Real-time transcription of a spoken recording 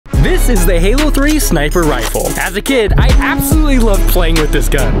This is the Halo 3 sniper rifle. As a kid, I absolutely loved playing with this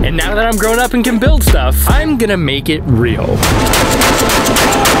gun. And now that I'm grown up and can build stuff, I'm gonna make it real.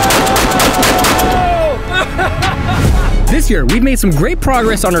 This year, we've made some great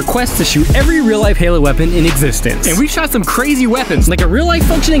progress on our quest to shoot every real-life Halo weapon in existence. And we've shot some crazy weapons, like a real-life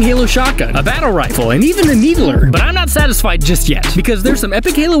functioning Halo shotgun, a battle rifle, and even a needler. But I'm not satisfied just yet, because there's some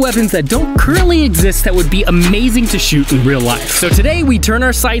epic Halo weapons that don't currently exist that would be amazing to shoot in real life. So today, we turn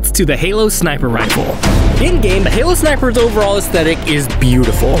our sights to the Halo sniper rifle. In-game, the Halo sniper's overall aesthetic is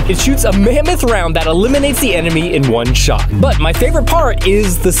beautiful. It shoots a mammoth round that eliminates the enemy in one shot. But my favorite part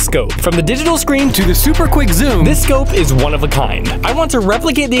is the scope. From the digital screen to the super quick zoom, this scope is one of a kind. I want to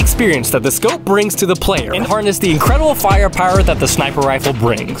replicate the experience that the scope brings to the player and harness the incredible firepower that the sniper rifle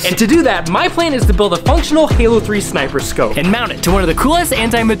brings. And to do that, my plan is to build a functional Halo 3 sniper scope and mount it to one of the coolest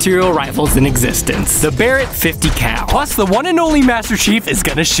anti-material rifles in existence, the Barrett 50 cal. Plus, the one and only Master Chief is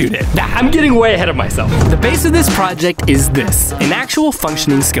gonna shoot it. Nah, I'm getting way ahead of myself. The base of this project is this, an actual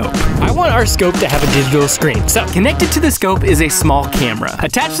functioning scope. I want our scope to have a digital screen. So, connected to the scope is a small camera.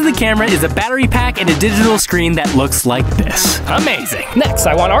 Attached to the camera is a battery pack and a digital screen that looks like this. Amazing. Next,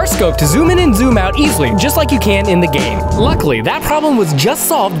 I want our scope to zoom in and zoom out easily, just like you can in the game. Luckily, that problem was just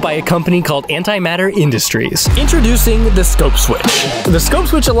solved by a company called Antimatter Industries. Introducing the scope switch. The scope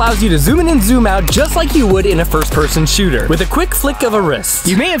switch allows you to zoom in and zoom out just like you would in a first-person shooter, with a quick flick of a wrist.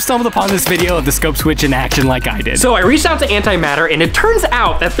 You may have stumbled upon this video of the scope switch in action like I did. So I reached out to Antimatter, and it turns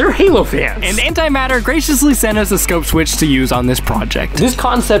out that they're Halo fans. And Antimatter graciously sent us a scope switch to use on this project. This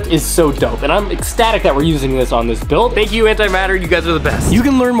concept is so dope, and I'm ecstatic that we're using this on this build. Thank you, Antimatter, you guys are the best. You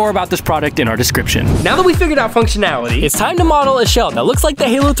can learn more about this product in our description. Now that we figured out functionality, it's time to model a shell that looks like the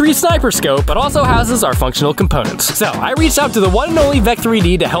Halo 3 sniper scope, but also houses our functional components. So I reached out to the one and only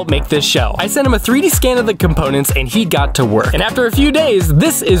Vec3D to help make this shell. I sent him a 3D scan of the components and he got to work. And after a few days,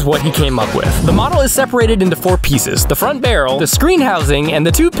 this is what he came up with. The model is separated into 4 pieces: the front barrel, the screen housing, and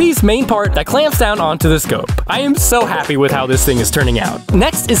the 2-piece main part that clamps down onto the scope. I am so happy with how this thing is turning out.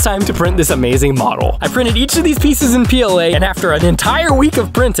 Next, it's time to print this amazing model. I printed each of these pieces in PLA, and after an entire week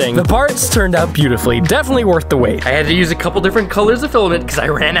of printing, the parts turned out beautifully. Definitely worth the wait. I had to use a couple different colors of filament because I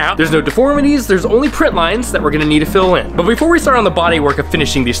ran out. There's no deformities, there's only print lines that we're gonna need to fill in. But before we start on the bodywork of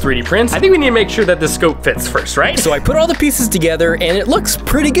finishing these 3D prints, I think we need to make sure that the scope fits first, right? So I put all the pieces together and it looks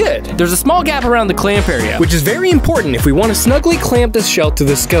pretty good. There's a small gap around the clamp area, which is very important if we want to snugly clamp this shell to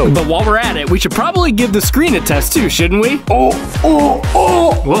the scope. But while we're at it, we should probably give the screen a test too, shouldn't we?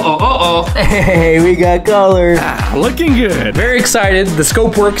 Hey, we got color. Looking good. Very excited. The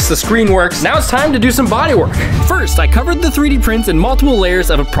scope works, the screen works. Now it's time to do some body work. First, I covered the 3D prints in multiple layers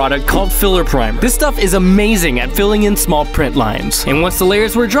of a product called filler primer. This stuff is amazing at filling in small print lines. And once the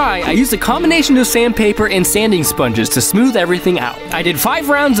layers were dry, I used a combination of sandpaper and sanding sponges to smooth everything out. I did 5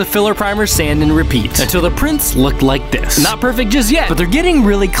 rounds of filler primer, sand, and repeat until the prints looked like this. Not perfect just yet, but they're getting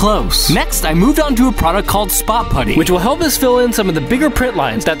really close. Next, I moved on to a product called Spot Putty, which will help us fill in some of the bigger print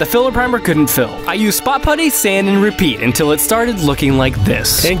lines that the filler primer couldn't fill. I used Spot Putty, sand, and repeat until it started looking like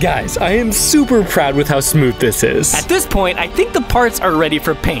this. And guys, I am super proud with how smooth this is. At this point, I think the parts are ready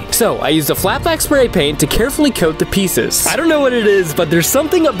for paint. So I used a flat black spray paint to carefully coat the pieces. I don't know what it is, but there's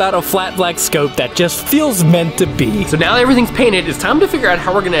something about a flat black scope that just feels meant to be. So now that everything's painted, it's time to figure out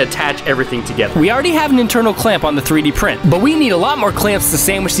how we're gonna attach everything together. We already have an internal clamp on the 3D print, but we need a lot more clamps to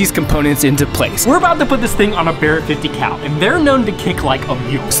sandwich these components into place. We're about to put this thing on a Barrett 50 cal, and they're known to kick like a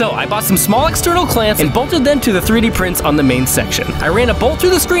mule. So I bought some small external clamps and bolted them to the 3D prints on the main section. I ran a bolt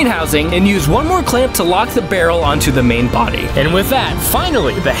through the screen housing and used one more clamp to lock the barrel onto the main body. And with that,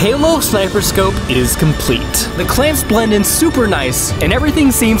 finally, the Halo sniper scope is complete. The clamps blend in super nice, and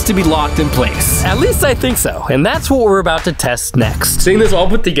everything seems to be locked in place. At least I think so, and that's what we're about to test next. Seeing this all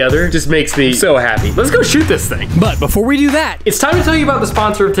put together just makes me so happy. Let's go shoot this thing. But before we do that, it's time to tell you about the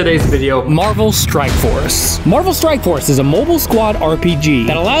sponsor of today's video, Marvel Strike Force. Marvel Strike Force is a mobile squad RPG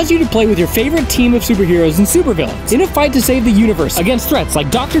that allows you to play with your favorite team of superheroes and supervillains in a fight to save the universe against threats like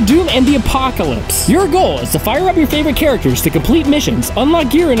Dr. Doom and the Apocalypse. Your goal is to fire up your favorite characters to complete missions, unlock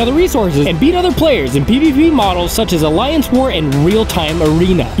gear and other resources, and beat other players in PvP models such as Alliance War and Real-Time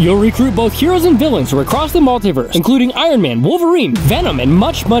Arena. You'll recruit both heroes and villains from across the multiverse, including Iron Man, Wolverine, Venom, and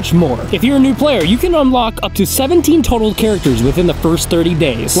much more. If you're a new player, you can unlock up to 17 total characters within the first 30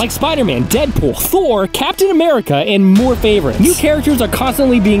 days, like Spider-Man, Deadpool, Thor, Captain America, and more favorites. New characters are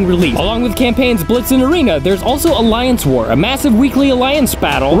constantly being released. Along with campaigns Blitz and Arena, there's also also Alliance War, a massive weekly alliance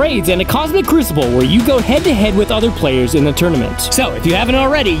battle, raids, and a cosmic crucible where you go head-to-head with other players in the tournament. So if you haven't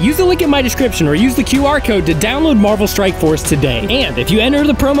already, use the link in my description or use the QR code to download Marvel Strike Force today. And if you enter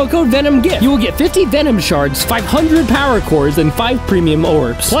the promo code VENOMGIFT, you will get 50 Venom Shards, 500 Power Cores, and 5 Premium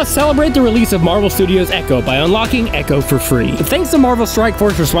Orbs. Plus, celebrate the release of Marvel Studios Echo by unlocking Echo for free. Thanks to Marvel Strike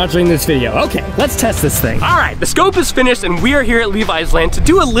Force for sponsoring this video. Okay, let's test this thing. All right, the scope is finished and we are here at Levi's Land to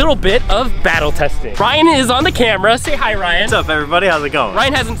do a little bit of battle testing. Ryan is on the camera. Say hi, Ryan. What's up, everybody? How's it going?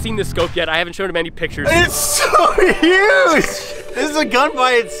 Ryan hasn't seen this scope yet. I haven't shown him any pictures. It's so huge! This is a gun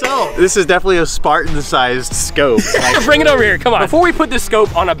by itself. This is definitely a Spartan-sized scope. Bring it over here, come on. Before we put this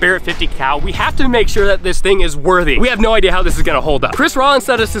scope on a Barrett 50 cal, we have to make sure that this thing is worthy. We have no idea how this is gonna hold up. Chris Rollins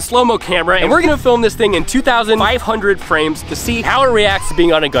set us his Slmomo camera, and we're gonna film this thing in 2,500 frames to see how it reacts to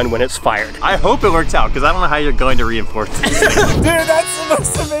being on a gun when it's fired. I hope it works out, because I don't know how you're going to reinforce this. Dude, that's the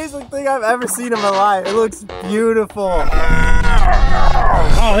most amazing thing I've ever seen in my life. It looks beautiful.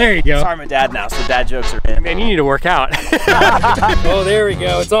 Oh, there you go. Sorry, I'm a dad now, so dad jokes are in. Man, you need to work out. Oh, there we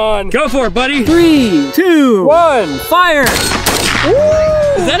go. It's on. Go for it, buddy. 3, 2, 1, fire. Woo!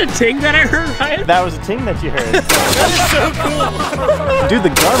 Is that a ting that I heard, Ryan? That was a ting that you heard. That is so cool. Dude,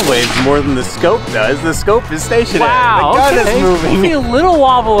 the gun waves more than the scope does. The scope is stationary. Wow, the gun is moving. You see a little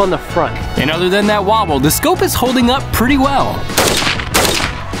wobble on the front. And other than that wobble, the scope is holding up pretty well.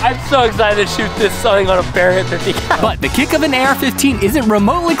 I'm so excited to shoot this thing on a Barrett 50 cal. But the kick of an AR-15 isn't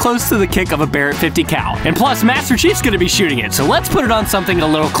remotely close to the kick of a Barrett 50 cal. And plus, Master Chief's gonna be shooting it, so let's put it on something a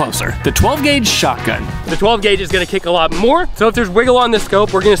little closer. The 12 gauge shotgun. The 12 gauge is gonna kick a lot more, so if there's wiggle on the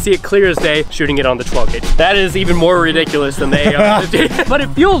scope, we're gonna see it clear as day shooting it on the 12 gauge. That is even more ridiculous than the AR-15. But it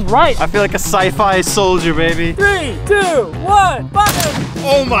feels right. I feel like a sci-fi soldier, baby. 3, 2, 1, fire!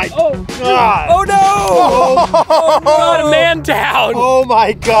 Oh my God. Oh no! Oh, no! Got a man down. Oh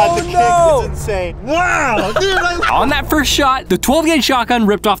my God, Oh, the no. kick is insane. Wow, dude. On that first shot, the 12 gauge shotgun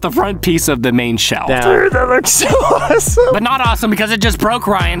ripped off the front piece of the main shell. Dude, that looks so awesome. But not awesome because it just broke,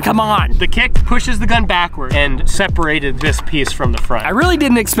 Ryan. Come on. The kick pushes the gun backward and separated this piece from the front. I really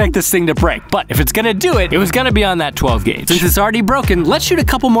didn't expect this thing to break, but if it's gonna do it, it was gonna be on that 12 gauge. Since it's already broken, let's shoot a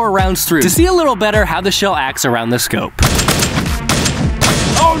couple more rounds through to see a little better how the shell acts around the scope.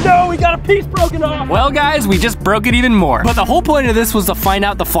 Oh no, we got a piece broken off! Well guys, we just broke it even more. But the whole point of this was to find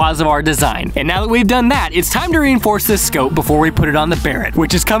out the flaws of our design. And now that we've done that, it's time to reinforce this scope before we put it on the Barrett,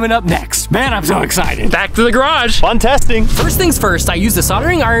 which is coming up next. Man, I'm so excited. Back to the garage. Fun testing. First things first, I used a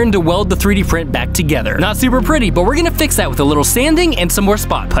soldering iron to weld the 3D print back together. Not super pretty, but we're gonna fix that with a little sanding and some more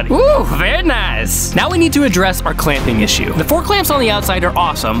spot putting. Ooh, very nice. Now we need to address our clamping issue. The 4 clamps on the outside are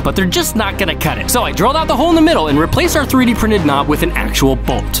awesome, but they're just not gonna cut it. So I drilled out the hole in the middle and replaced our 3D printed knob with an actual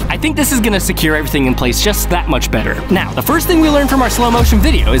bolt. I think this is gonna secure everything in place just that much better. Now, the first thing we learned from our slow motion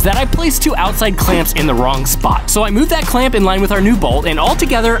video is that I placed 2 outside clamps in the wrong spot. So I moved that clamp in line with our new bolt, and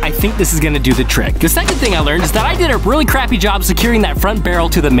altogether, I think this is gonna do the trick. The second thing I learned is that I did a really crappy job securing that front barrel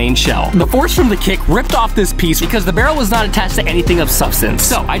to the main shell. The force from the kick ripped off this piece because the barrel was not attached to anything of substance.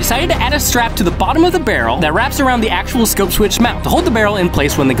 So I decided to add a strap to the bottom of the barrel that wraps around the actual scope switch mount to hold the barrel in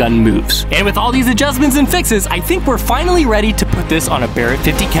place when the gun moves. And with all these adjustments and fixes, I think we're finally ready to put this on a Barrett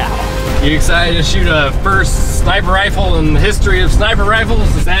 50 cal. You excited to shoot a first sniper rifle in the history of sniper rifles?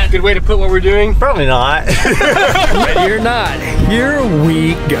 Is that a good way to put what we're doing? Probably not. Ready or not, here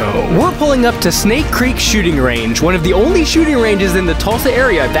we go. We're pulling up to Snake Creek Shooting Range, one of the only shooting ranges in the Tulsa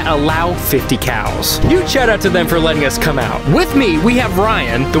area that allow 50 cals. Huge shout out to them for letting us come out. With me, we have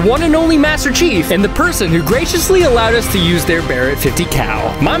Ryan, the one and only Master Chief, and the person who graciously allowed us to use their Barrett 50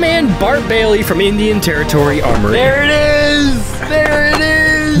 cal. My man, Bart Baily from Indian Territory Armory. There it is. There it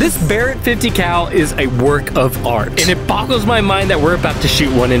is. This Barrett 50 cal is a work of art, and it boggles my mind that we're about to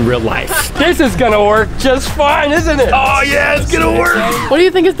shoot one in real life. This is gonna work just fine, isn't it? Oh yeah, it's gonna work. What do you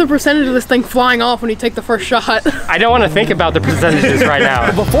think is the percentage of this thing flying off when you take the first shot? I don't want to think about the percentages right now.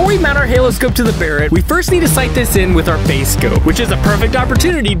 But before we mount our halo scope to the Barrett, we first need to sight this in with our base scope, which is a perfect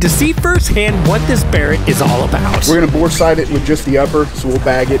opportunity to see firsthand what this Barrett is all about. We're gonna bore sight it with just the upper, so we'll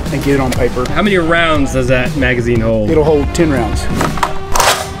bag it and get it on paper. How many rounds does that magazine hold? It'll hold 10 rounds.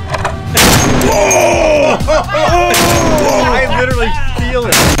 I literally feel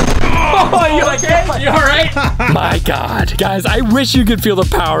it. Oh, you okay? You all right? My God. Guys, I wish you could feel the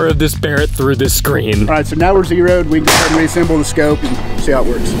power of this Barrett through this screen. All right, so now we're zeroed. We can go ahead and reassemble the scope and see how it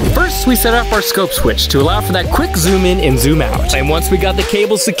works. First, we set up our scope switch to allow for that quick zoom in and zoom out. And once we got the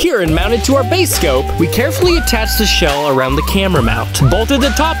cable secure and mounted to our base scope, we carefully attached the shell around the camera mount, bolted the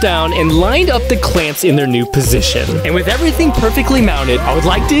top down, and lined up the clamps in their new position. And with everything perfectly mounted, I would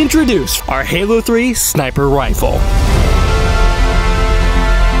like to introduce our Halo 3 sniper rifle.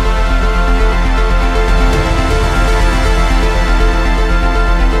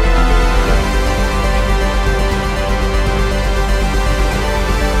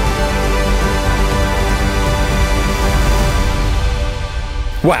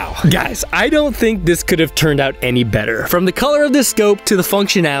 Guys, I don't think this could have turned out any better. From the color of the scope to the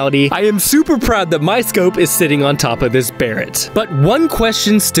functionality, I am super proud that my scope is sitting on top of this Barrett. But one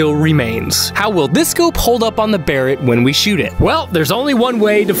question still remains. How will this scope hold up on the Barrett when we shoot it? Well, there's only one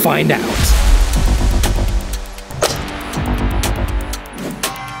way to find out.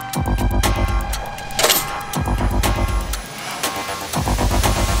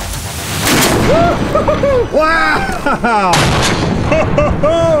 Wow!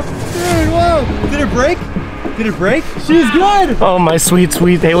 Dude, whoa! Did it break? Did it break? She's good! Oh, my sweet,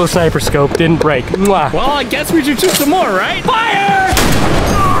 sweet Halo sniper scope didn't break. Mwah. Well, I guess we should shoot some more, right? Fire!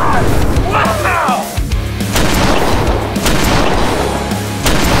 Wow!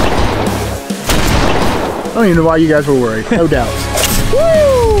 I don't even know why you guys were worried. No doubts.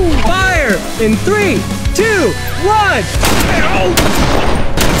 Woo! Fire! In 3, 2, 1! Oh!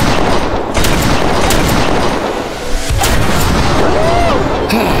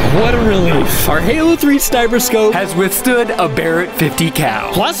 What a relief. Our Halo 3 sniper scope has withstood a Barrett 50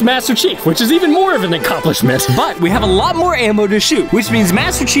 cal. Plus Master Chief, which is even more of an accomplishment. But we have a lot more ammo to shoot, which means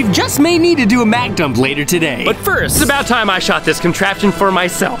Master Chief just may need to do a mag dump later today. But first, it's about time I shot this contraption for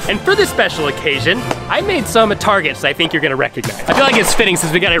myself. And for this special occasion, I made some targets I think you're gonna recognize. I feel like it's fitting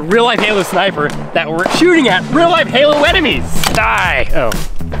since we got a real-life Halo sniper that we're shooting at real-life Halo enemies. Die. Oh.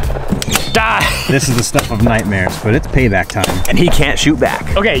 Die. This is the stuff of nightmares, but it's payback time. And he can't shoot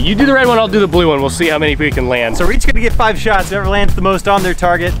back. Okay, you do the red one, I'll do the blue one. We'll see how many we can land. So we're each gonna get 5 shots. Whoever lands the most on their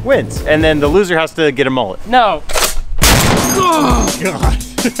target wins. And then the loser has to get a mullet. No. Oh, God.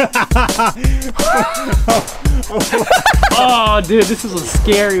 Oh, dude, this is a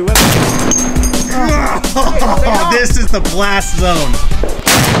scary weapon. Oh, this is the blast zone.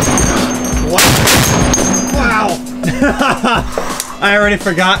 Wow. I already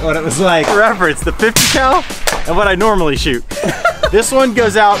forgot what it was like. For reference, the 50 cal and what I normally shoot. This one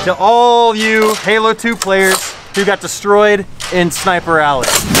goes out to all you Halo 2 players who got destroyed in Sniper Alley.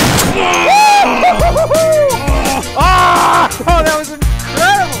 Oh, that was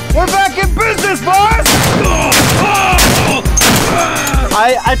incredible! We're back in business, boys!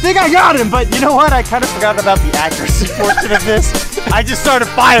 I think I got him, but you know what? I kind of forgot about the accuracy portion of this. I just started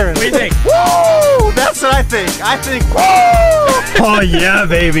firing. What do you think? Woo! That's what I think. I think, woo! Oh yeah,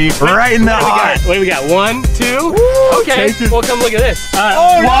 baby. Right in the heart. What do we got? 1, 2? Woo! Okay, well come look at this.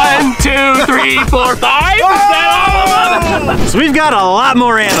 Oh, 1, 2, 3, 4, 5? Is that all of them? So we've got a lot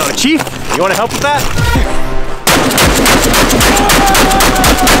more ammo. Chief, you want to help with that?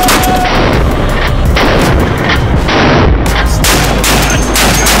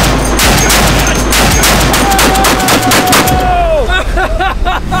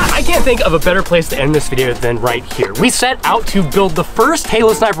 I can't think of a better place to end this video than right here. We set out to build the first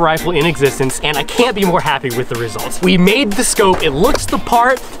Halo sniper rifle in existence, and I can't be more happy with the results. We made the scope, it looks the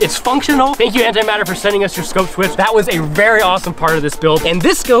part, it's functional. Thank you Antimatter for sending us your scope switch. That was a very awesome part of this build, and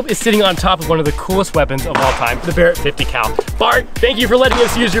this scope is sitting on top of one of the coolest weapons of all time, the Barrett 50 cal. Bart, thank you for letting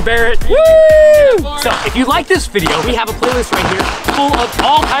us use your Barrett. Woo! So if you like this video, we have a playlist right here full of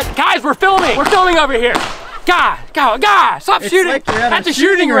all kinds. Guys, we're filming over here. God, stop shooting like you're at the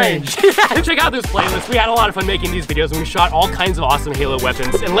shooting range. Check out this playlist. We had a lot of fun making these videos and we shot all kinds of awesome Halo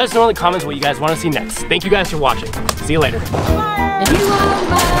weapons. And let us know in the comments what you guys want to see next. Thank you guys for watching. See you later. And you are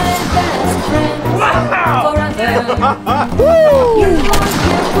my best friend. Wow. Forever. You are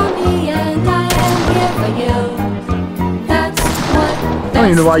here for me and I am here for you. That's what I don't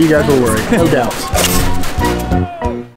even know why you guys were worried. No doubts.